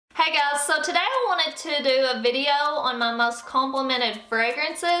Hey guys, so today I wanted to do a video on my most complimented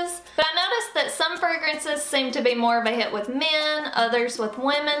fragrances, but I noticed that some fragrances seem to be more of a hit with men, others with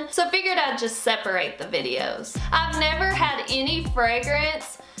women, so I figured I'd just separate the videos. I've never had any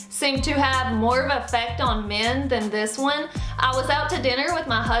fragrance seem to have more of an effect on men than this one. I was out to dinner with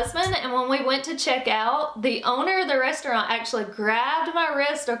my husband, and when we went to check out, the owner of the restaurant actually grabbed my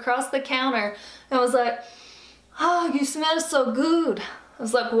wrist across the counter and was like, "Oh, you smell so good." I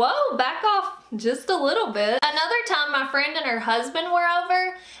was like, whoa, back off just a little bit. Another time my friend and her husband were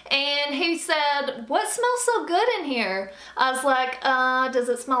over and he said, "What smells so good in here?" I was like, does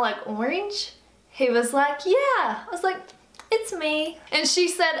it smell like orange? He was like, "Yeah." I was like, "It's me." And she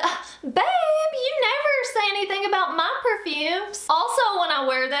said, "Babe, you never say anything about my perfumes." Also, when I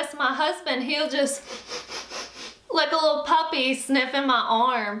wear this, my husband, he'll just like a little puppy sniffing my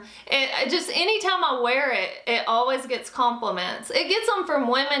arm. Just anytime I wear it, it always gets compliments. It gets them from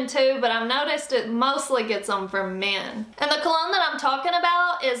women too, but I've noticed it mostly gets them from men. And the cologne that I'm talking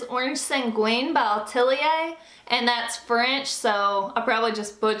about is Orange Sanguine by Atelier, and that's French, so I probably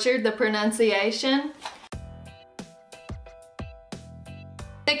just butchered the pronunciation.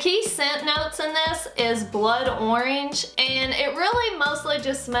 The key scent notes in this is blood orange, and it really mostly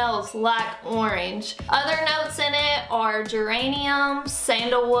just smells like orange. Other notes in it are geranium,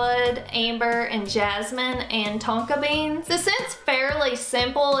 sandalwood, amber, and jasmine, and tonka beans. The scent's fairly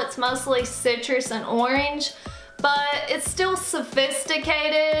simple. It's mostly citrus and orange, but it's still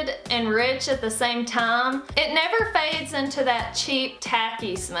sophisticated and rich at the same time. It never fades into that cheap,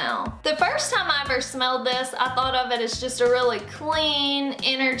 tacky smell. The first time I ever smelled this, I thought of it as just a really clean,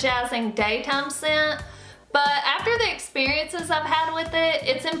 energizing daytime scent. But after the experiences I've had with it,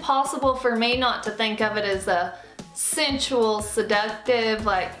 it's impossible for me not to think of it as a sensual, seductive,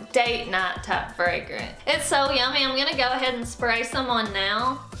 like date night type fragrance. It's so yummy. I'm gonna go ahead and spray some on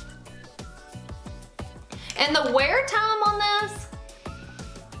now. And the wear time on this,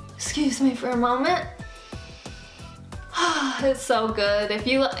 excuse me for a moment, it's so good.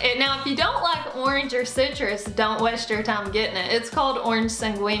 Now if you don't like orange or citrus, don't waste your time getting it. It's called Orange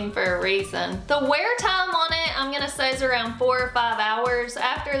Sanguine for a reason. The wear time on it, I'm gonna say, is around 4 or 5 hours.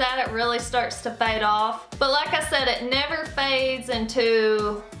 After that, it really starts to fade off. But like I said, it never fades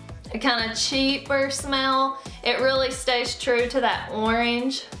into a kind of cheaper smell. It really stays true to that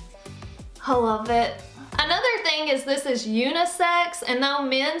orange. I love it. Another thing is this is unisex, and though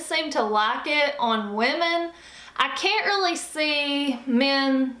men seem to like it on women, I can't really see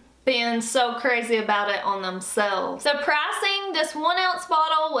men being so crazy about it on themselves. The pricing, this 1 ounce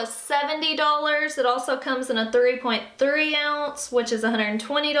bottle was $70. It also comes in a 3.3 ounce, which is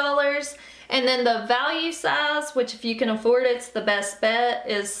 $120. And then the value size, which if you can afford it, it's the best bet,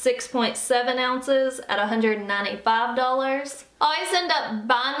 is 6.7 ounces at $195. I always end up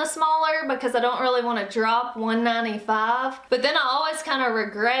buying the smaller because I don't really want to drop $195. But then I always kind of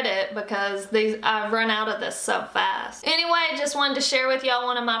regret it because I've run out of this so fast. Anyway, I just wanted to share with y'all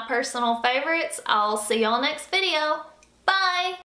one of my personal favorites. I'll see y'all next video. Bye!